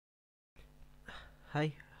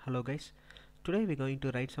Hi, hello guys. Today we're going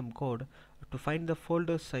to write some code to find the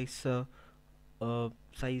folder size or the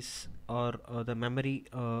memory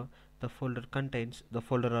the folder contains, the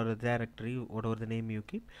folder or a directory, whatever the name you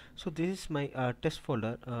keep. So this is my test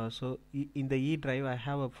folder. In the E drive I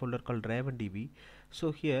have a folder called drive1db.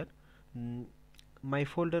 So here my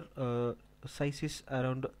folder size is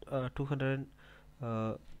around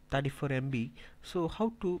 234 MB. So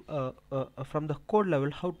how to from the code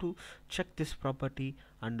level, how to check this property,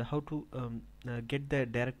 and how to get the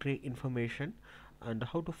directory information, and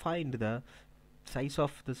how to find the size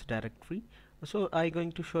of this directory. So I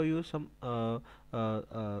going to show you some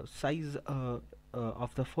size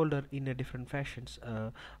of the folder in a different fashions,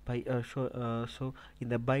 by so in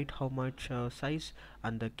the byte how much size,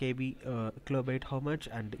 and the KB kilobyte how much,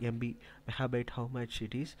 and MB megabyte how much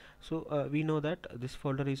it is. So we know that this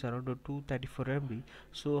folder is around 234 MB.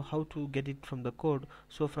 So how to get it from the code?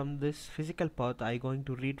 So from this physical path I going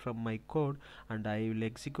to read from my code, and I will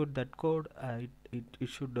execute that code. It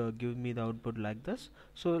should give me the output like this.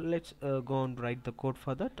 So let's go and write the code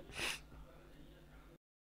for that.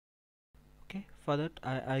 Okay, for that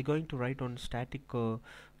I going to write on static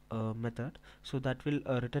method, so that will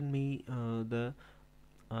return me the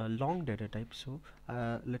long data type. So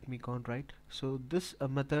let me go and write. So this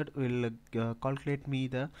method will calculate me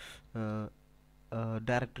the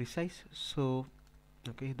directory size. So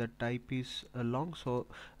okay, the type is long. So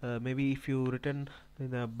maybe if you return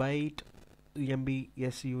in a byte MB,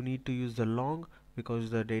 yes, you need to use the long, because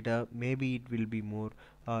the data maybe it will be more.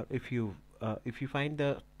 If you find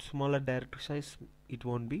the smaller directory size, it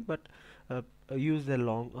won't be, but use the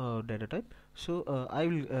long data type. So I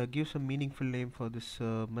will give some meaningful name for this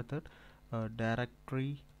method,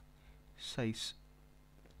 directory size.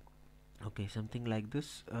 Okay, something like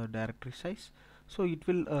this, directory size. So it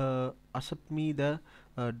will accept me the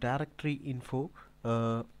directory info,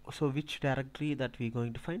 so which directory that we're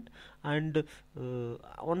going to find. And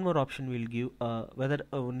one more option will give whether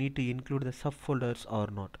need to include the subfolders or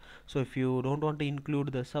not. So if you don't want to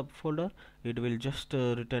include the subfolder, it will just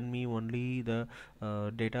return me only the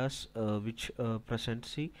datas which present.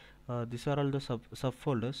 See, these are all the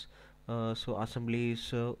subfolders. So assembly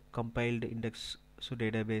is compiled index, so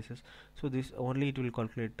databases. So this only it will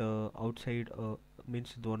calculate outside,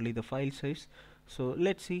 means only the file size. So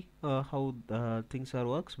let's see how things are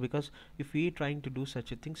works, because if we trying to do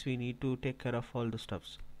such a things, we need to take care of all the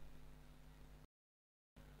stuffs.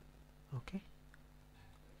 Okay,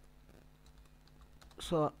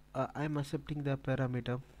 so I'm accepting the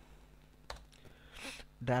parameter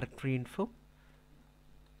directory info,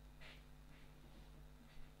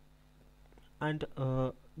 and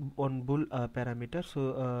on bool parameter.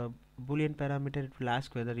 So boolean parameter, it will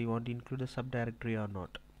ask whether you want to include a subdirectory or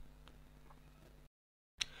not.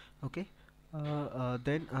 Okay,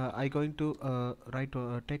 then I going to write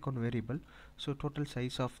take on variable. So total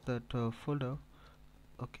size of that folder.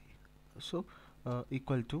 Okay, so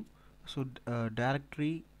equal to, so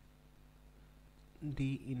directory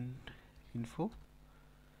info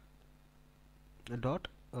dot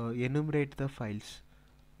enumerate the files,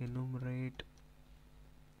 enumerate.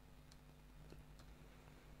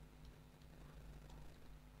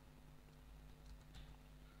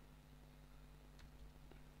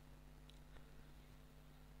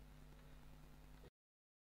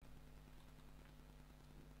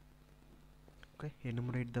 Okay,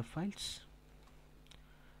 enumerate the files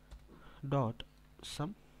dot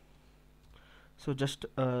sum. So just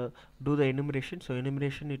do the enumeration. So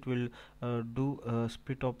enumeration, it will do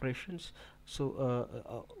split operations.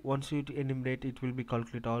 So once you enumerate, it will be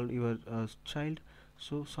calculate all your child.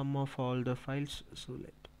 So sum of all the files. So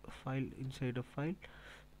let file inside a file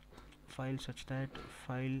such that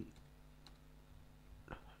file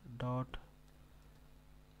dot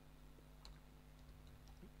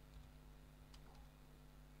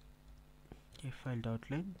file dot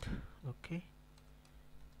length. Okay,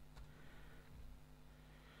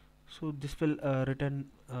 so this will return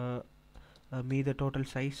me the total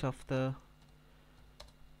size of the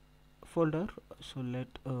folder. So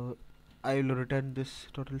let I will return this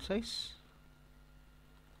total size.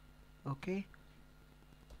 Okay,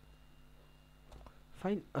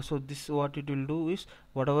 fine. So this, what it will do is,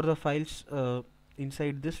 whatever the files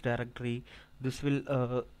inside this directory, this will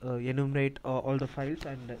enumerate all the files,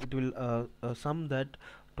 and it will sum that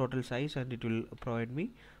total size, and it will provide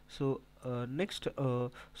me. So next,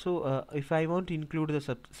 if I want to include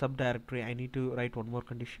the subdirectory, I need to write one more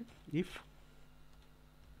condition. If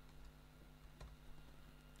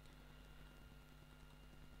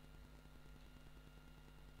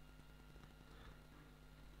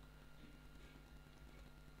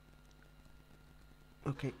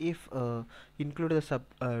Okay, if include the sub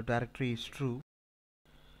directory is true,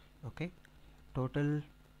 okay, total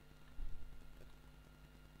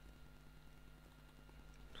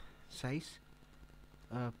size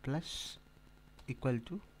plus equal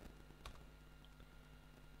to,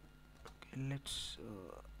 okay, let's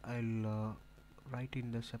I'll write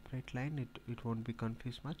in the separate line, it won't be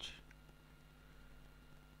confused much.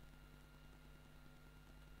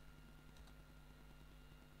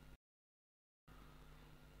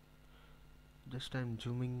 Just I'm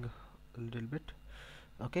zooming a little bit.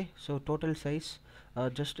 Okay, so total size,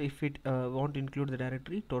 just if it won't include the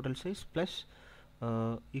directory, total size plus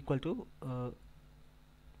equal to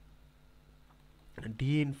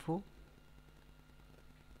dinfo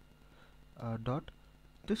dot,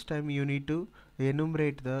 this time you need to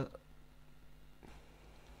enumerate the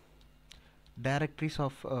directories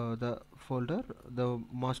of the folder, the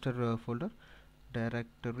master folder,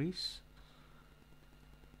 directories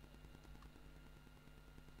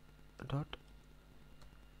dot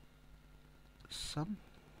sum.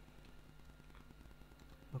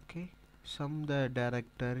 Okay, sum the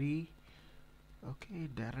directory, okay,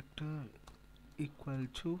 director equal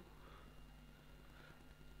to,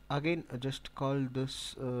 again just call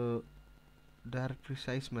this directory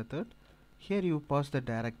size method. Here you pass the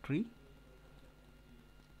directory,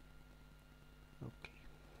 okay,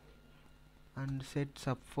 and set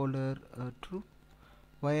subfolder true.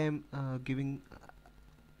 Why I'm giving,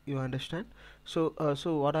 you understand? So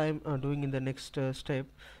so what I'm doing in the next step,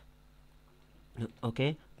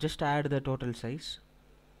 okay, just add the total size.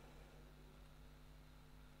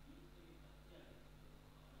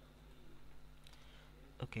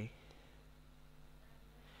 Okay,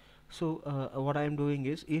 so what I am doing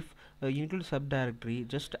is, if you include subdirectory,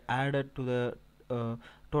 just add it to the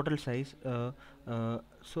total size,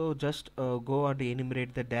 so just go and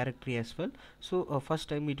enumerate the directory as well. So first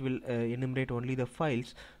time it will enumerate only the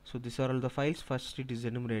files, so these are all the files, first it is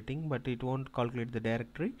enumerating, but it won't calculate the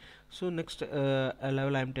directory. So next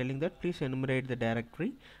level I am telling that please enumerate the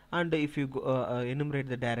directory, and if you go, enumerate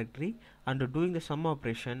the directory and doing the sum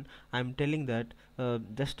operation, I am telling that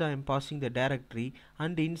just I am passing the directory,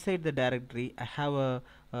 and inside the directory I have a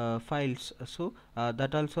files, so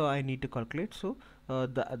that also I need to calculate. So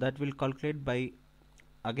that will calculate by,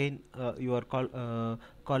 again you are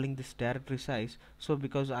calling this directory size, so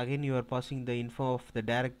because again you are passing the info of the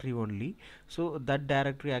directory only, so that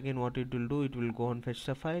directory again what it will do, it will go and fetch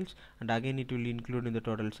the files, and again it will include in the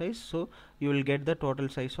total size. So you will get the total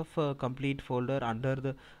size of complete folder under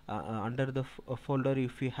the folder.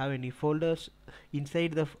 If you have any folders,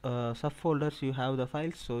 inside the subfolders you have the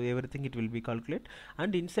files, so everything it will be calculate,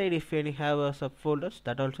 and inside if any have subfolders,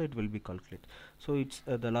 that also it will be calculate. So it's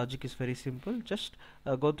the logic is very simple. Just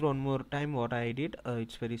go through one more time what I did.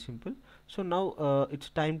 It's very simple. So now it's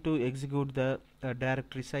time to execute the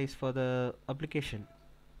directory size for the application.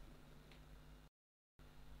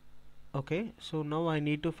 Okay, so now I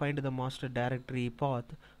need to find the master directory path.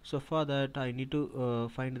 So for that I need to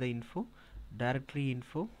find the info, directory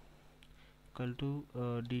info equal to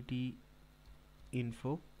dt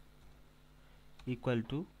info equal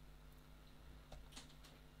to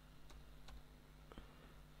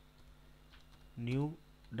new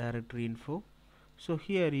directory info. So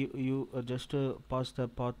here you just pass the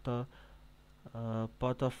path of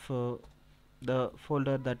the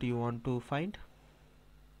folder that you want to find.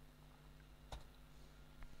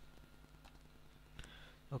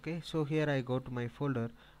 Okay, so here I go to my folder,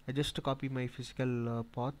 I just copy my physical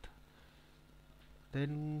path,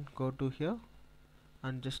 then go to here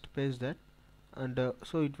and just paste that, and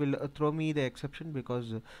so it will throw me the exception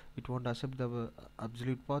because it won't accept the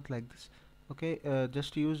absolute path like this. Okay,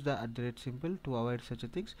 just use the @ symbol to avoid such a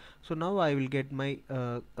things. So now I will get my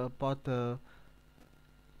path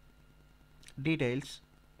details.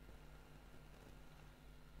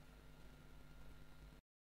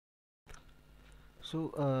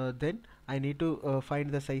 So then I need to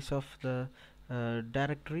find the size of the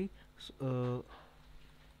directory.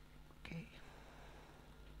 Okay,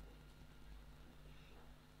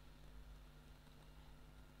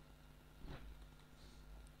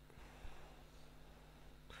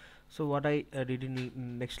 so what I did in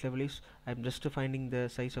next level is I'm just finding the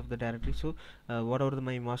size of the directory. So whatever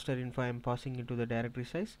my master info I'm passing into the directory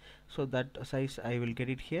size, so that size I will get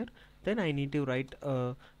it here. Then I need to write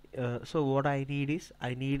so what I need is,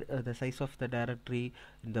 I need the size of the directory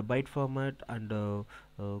in the byte format, and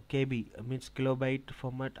KB means kilobyte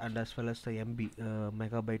format, and as well as the MB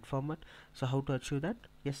megabyte format. So how to achieve that?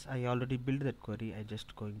 Yes, I already built that query. I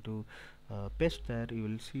just going to paste there, you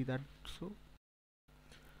will see that. So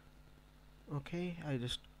Okay, I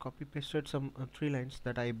just copy pasted some 3 lines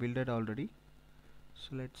that I builded already.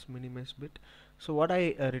 So let's minimize bit. So what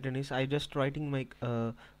I written is I just write it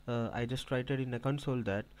in a console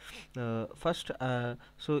that first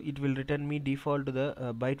so it will return me default to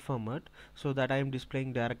the byte format, so that I am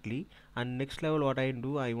displaying directly. And next level what I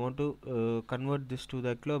do, I want to convert this to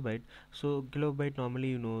the kilobyte. So kilobyte normally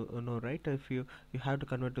you know right, if you have to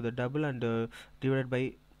convert to the double and divided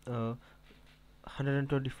by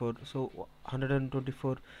 124. So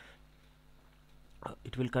 124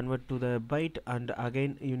 it will convert to the byte, and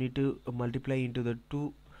again you need to multiply into the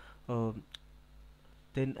 2, uh,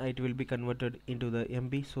 then it will be converted into the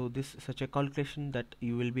MB. So this is such a calculation that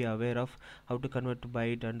you will be aware of how to convert to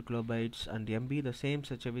byte and kilobytes and MB. The same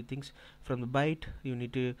such everything's from the byte you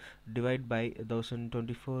need to divide by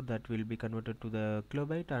 1024, that will be converted to the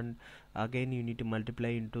kilobyte, and again you need to multiply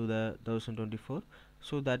into the 1024,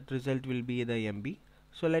 so that result will be the MB.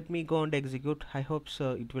 So let me go and execute. I hope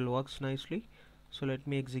so it will works nicely. So let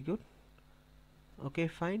me execute. Okay,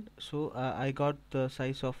 fine. So I got the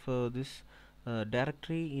size of this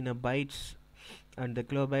directory in a bytes and the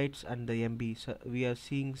kilobytes and the MB. So we are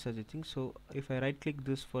seeing such a thing. So if I right click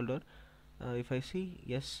this folder, if I see,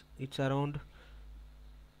 yes, it's around.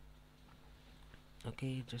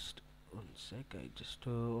 Okay, just one sec, I just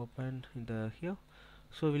open in the here.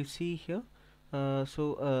 So we'll see here.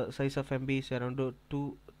 Size of MB is around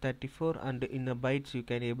 234, and in the bytes you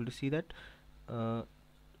can able to see that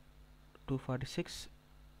 246,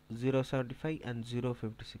 075 and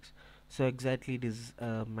 056. So exactly it is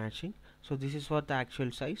matching. So this is what the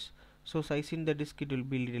actual size. So size in the disk, it will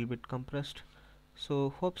be little bit compressed.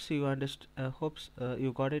 So hopes you understand, hopes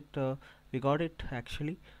you got it. We got it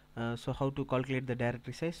actually. So how to calculate the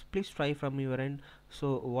directory size, please try from your end.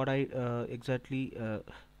 So what I exactly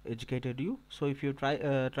educated you, so if you try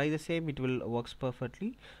the same, it will works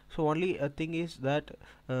perfectly. So only a thing is that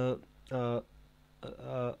uh,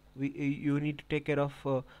 you need to take care of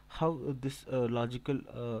how this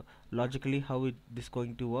logically how this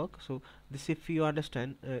going to work. So this, if you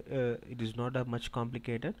understand, it is not much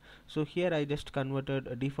complicated. So here I just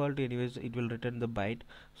converted default anyways, it will return the byte,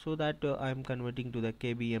 so that I am converting to the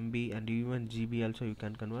KB, MB and even GB also you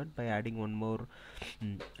can convert by adding one more,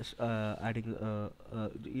 adding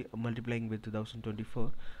multiplying with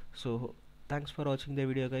 1024. So thanks for watching the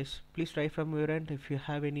video guys. Please try from your end. If you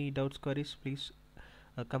have any doubts, queries, please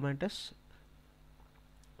comment us.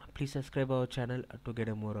 Please subscribe our channel to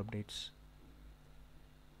get more updates.